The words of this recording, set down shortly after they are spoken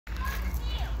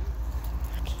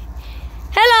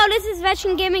Hello, this is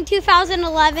Veteran Gaming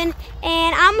 2011,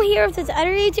 and I'm here with this other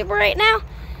YouTuber right now.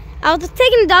 I was just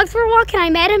taking the dogs for a walk, and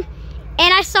I met him,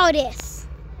 and I saw this.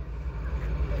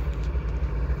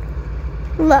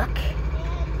 Look,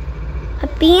 a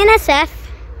BNSF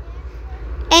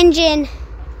engine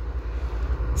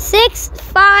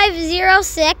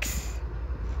 6506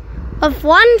 with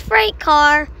one freight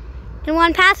car and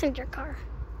one passenger car.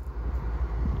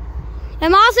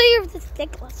 I'm also here with this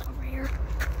Nicholas over here.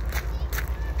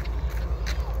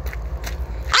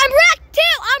 I'm wrecked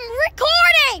too! I'm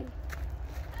recording!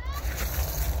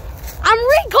 I'm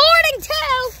recording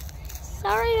too!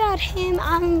 Sorry about him.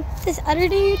 I'm this other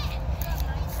dude. Hey,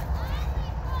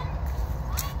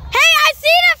 I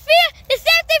see the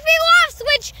safety field off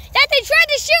switch that they tried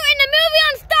to shoot in the movie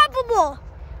Unstoppable.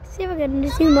 Let's see if I can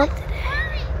zoom up to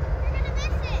that.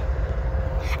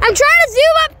 I'm trying to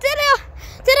zoom up to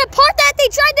the part that they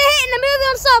tried to hit in the movie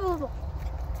Unstoppable.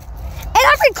 And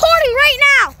I'm recording right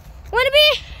now. Wanna be?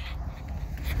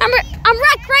 I'm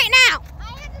wrecked right now. I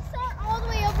had to start all the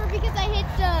way over because I hit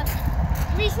the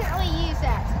recently used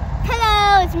that.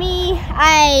 Hello, it's me.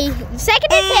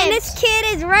 And this kid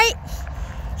is right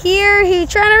here. He's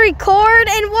trying to record.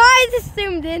 And why is this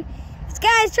zoomed in? This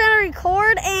guy's trying to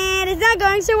record and it's not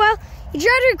going so well. He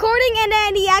tried recording and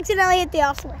then he accidentally hit the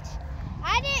off switch.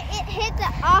 I didn't hit the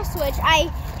off switch.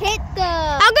 I hit the...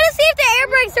 I'm gonna see if the air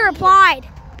brakes are applied.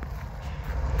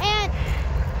 And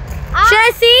should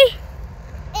I see?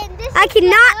 And this I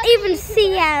cannot even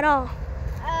see at all.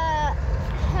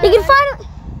 You can find...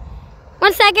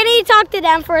 1 second, I need to talk to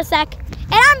them for a sec.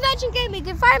 And I'm Veteran Gaming.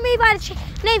 You can find me by the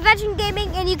name Veteran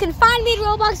Gaming, and you can find me in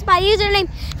Roblox by username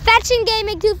Veteran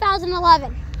Gaming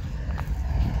 2011.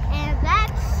 And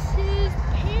that's his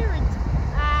parents.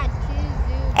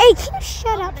 Hey, can you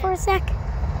shut up for a sec?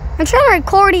 I'm trying to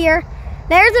record here.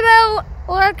 There's about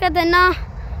work at the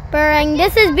numbering.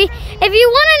 This is B. If you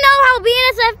want to know how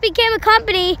BNSF became a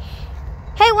company,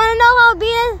 hey, want to know how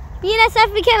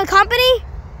BNSF became a company?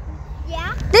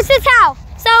 Yeah. This is how.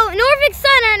 So Norfolk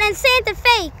Southern and Santa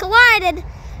Fe collided.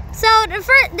 So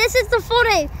this is the full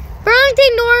name: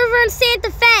 Burlington Northern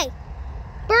Santa Fe.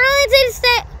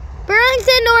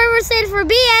 Burlington Northern stands for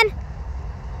BN.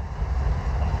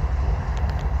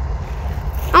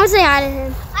 I want to say hi to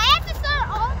him. I have to start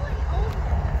all the way over.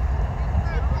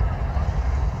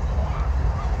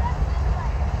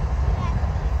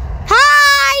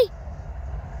 Hi!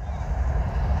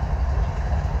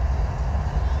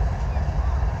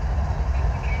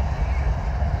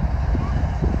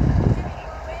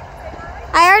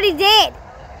 I already did.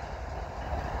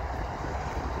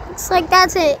 Looks like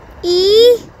that's an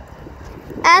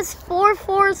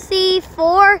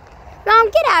ES44C4. Mom,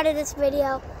 get out of this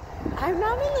video. I'm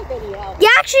not in the video. Yeah,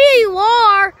 actually you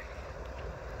are.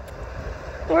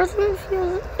 Where's the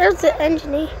fuel? There's the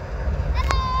engineer.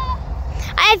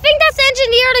 I think that's the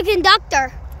engineer or the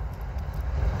conductor.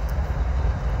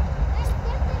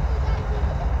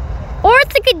 Or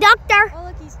it's the conductor. Oh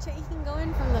look, he can go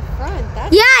in from the front.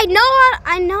 That's Yeah,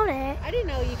 I know that. I didn't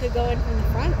know you could go in from the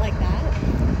front like that.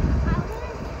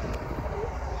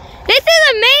 This is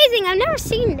amazing. I've never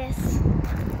seen this.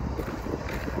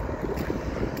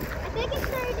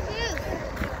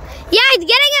 Yeah, he's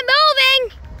getting it moving.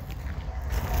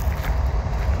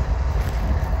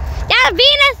 Yeah,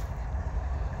 Venus.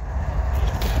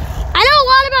 I know a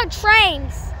lot about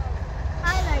trains.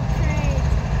 I like trains.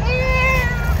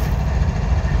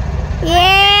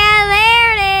 Yeah,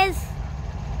 there it is.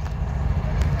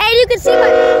 And you can see my...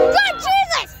 God,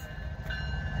 Jesus!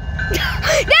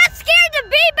 That scared the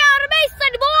beep out of me,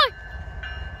 sonny boy.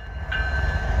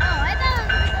 Oh, I thought it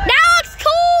was... That looks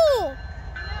cool.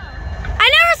 I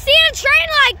never seen a train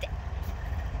like that.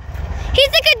 He's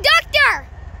the conductor.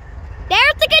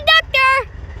 There's the conductor.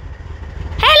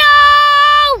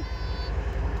 Hello.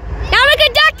 Now the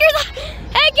conductor's...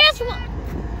 Hey, guess what?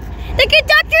 The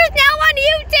conductor's now on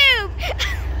YouTube.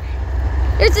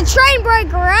 There's a train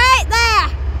break right there.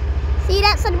 See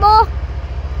that, son boy?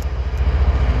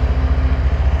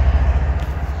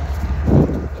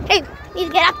 Hey, need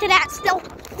to get up to that still.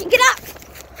 Get up.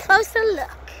 Closer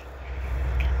look.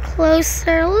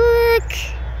 Closer look.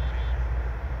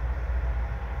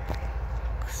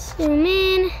 Zoom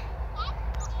in.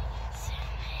 Zoom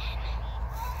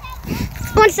in.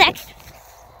 1 sec.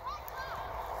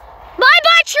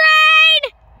 Bye-bye, train!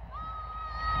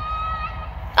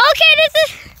 Okay,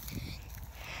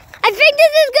 I think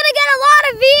this is gonna get a lot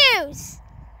of views.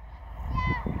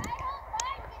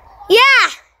 Yeah.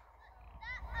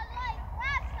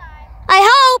 I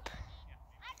hope.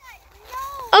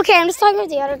 Okay, I'm just talking with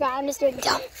the other guy. I'm just doing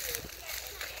dumb.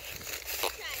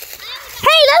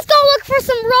 Hey, let's go look for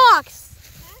some rocks.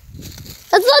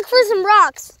 Let's look for some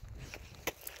rocks.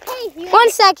 Hey, One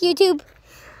sec, YouTube.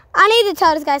 I need to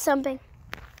tell this guy something.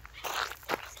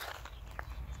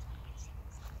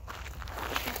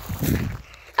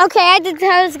 Okay, I had to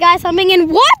tell this guy something. And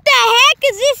what the heck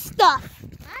is this stuff?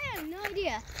 I have no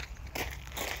idea.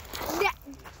 Yeah,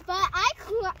 but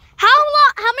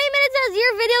How many minutes has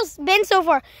your videos been so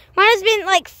far? Mine has been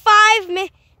like 5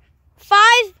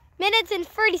 minutes and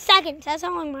 30 seconds. That's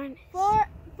how long mine is.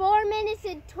 4 minutes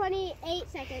and 28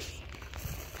 seconds.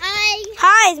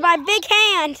 Hi, it's my big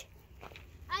hand.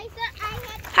 I had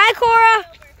Hi, Cora.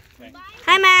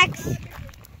 Hi, Max.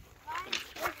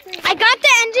 I got the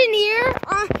engineer.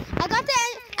 I got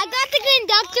the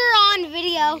conductor on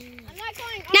video. I'm not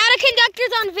going. Now the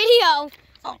conductor's on video.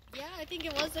 Yeah, I think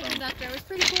it was the conductor. It was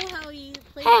pretty cool how he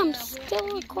played. Hey, I'm the still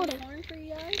horn recording. for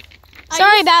you guys.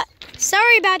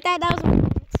 Sorry about that. That was. Hey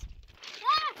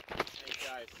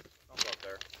guys, don't go up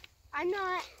there. I'm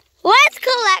not. Let's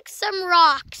collect some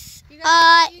rocks. You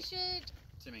guys, you should.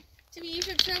 Timmy, You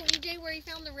should show EJ where he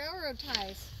found the railroad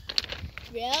ties.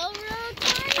 Railroad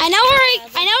ties? I know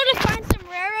to find some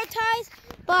railroad ties,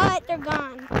 but they're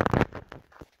gone.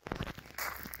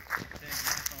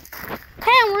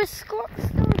 Hey, we're still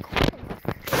recording.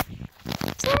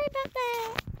 Sorry about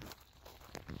that.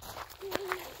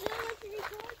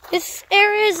 This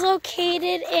area is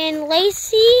located in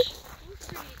Lacey.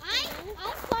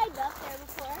 I've climbed up there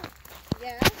before.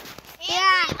 Yeah.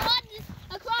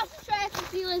 Across the track, the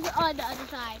field is on the other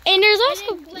side. And there's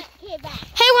also. And then came back.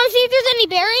 Hey, want to see if there's any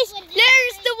berries?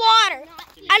 There's the water.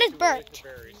 I just burped.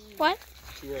 What?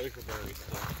 too early for berries.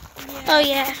 So. Oh,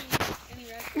 yeah.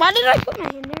 Why did I put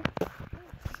my hand there?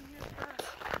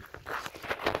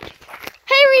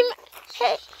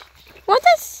 Hey, what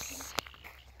this?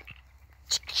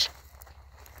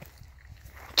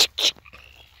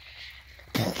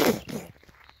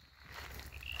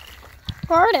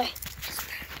 Where are they?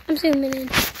 I'm zooming in.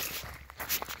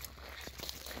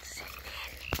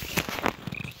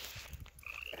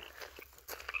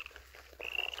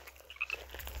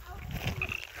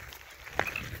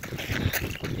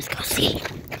 Let's go see.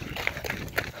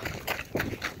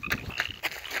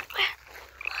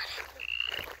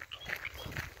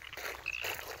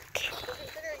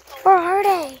 Where are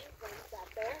they?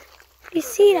 You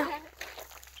see them? I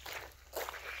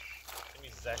think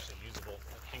this is actually usable.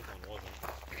 The pink one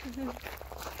wasn't.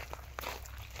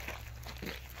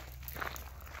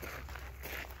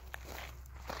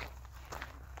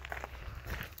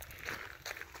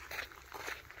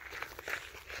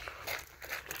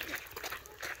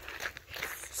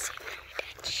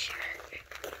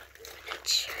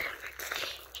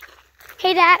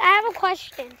 Hey Dad, I have a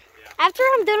question. After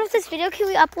I'm done with this video, can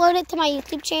we upload it to my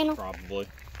YouTube channel? Probably.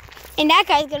 And that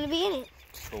guy's gonna be in it.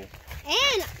 Cool.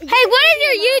 And Hey, what is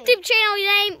your YouTube channel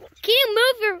name? Can you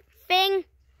move your thing?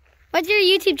 What's your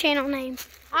YouTube channel name?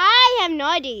 I have no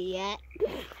idea yet.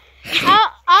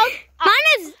 Mine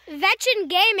is Vetchen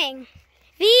Gaming.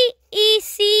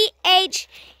 VECHENG.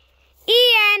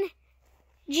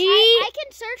 I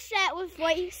can search that with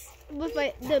voice with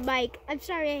the mic. I'm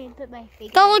sorry I didn't put my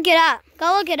face. Go look it up.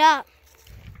 Go look it up.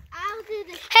 I'll do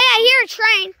this. Hey, I hear a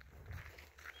train.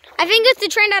 I think it's the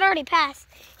train that already passed.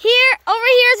 Here, over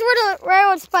here is where the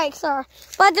railroad spikes are.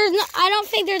 But there's no, I don't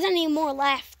think there's any more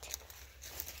left.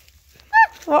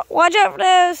 Watch out for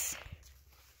those.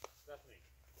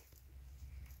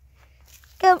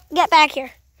 Go, get back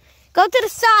here. Go to the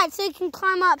side so you can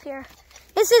climb up here.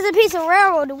 This is a piece of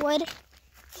railroad wood.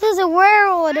 This is a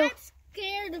railroad. I'm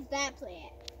scared of that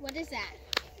plant. What is that?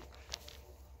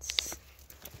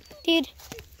 Dude,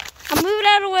 I'll move it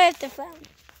out of the way with the phone.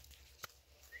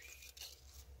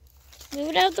 Move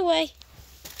it out of the way.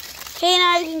 Okay,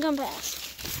 now you can come past.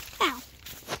 Ow.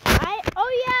 Oh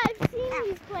yeah, I've seen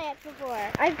these plants before.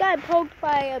 I've got poked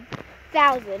by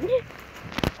 1,000.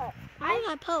 I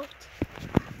got poked.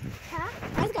 Huh?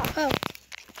 I got poked.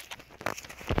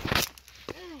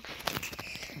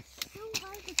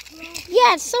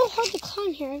 Yeah, it's so hard to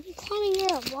climb here. I've been climbing here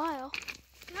a while.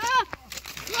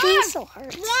 It so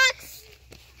hard. Rocks!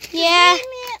 Yeah.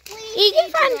 Immediately You can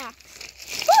into find.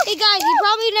 rocks. Hey guys, you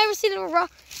probably never seen a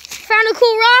rock. Found a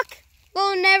cool rock?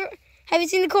 Well, never. Have you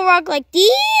seen a cool rock like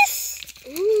these?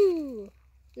 Ooh.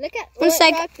 Look at One what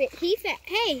sec. rock that he found.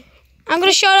 Hey. I'm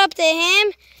gonna show it up to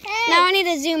him. Hey. Now I need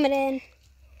to zoom it in.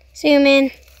 Zoom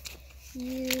in.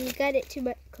 You got it too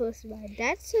much close to mine.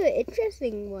 That's an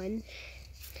interesting one.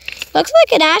 Looks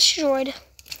like an asteroid.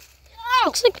 Oh,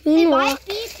 Looks like it moon might rock.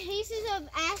 be pieces of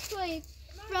asteroids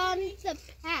from the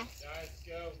past. Guys,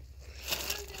 go.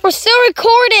 We're still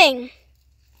recording.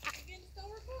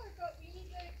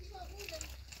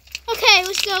 Okay, Okay,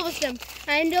 let's go with them.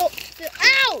 I know.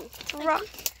 Ow!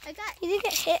 I got. You did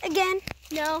get hit again?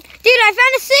 No. Dude, I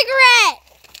found a cigarette!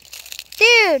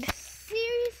 Dude.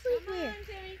 Seriously? Where?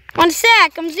 One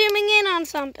sec, I'm zooming in on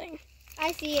something.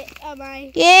 I see it on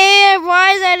my. Yeah,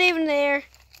 why is that even there?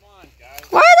 Come on, guys.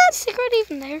 Why is that cigarette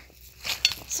even there?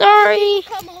 Sorry.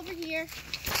 Come over here.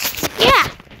 Yeah.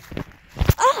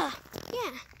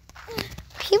 Yeah.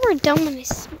 People are dumb when they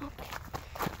smoke.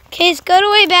 Okay, let's go to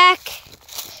way back.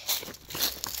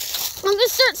 I'm gonna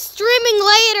start streaming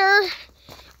later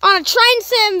on a train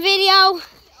sim video.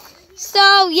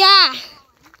 So yeah,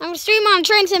 I'm gonna stream on a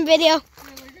train sim video.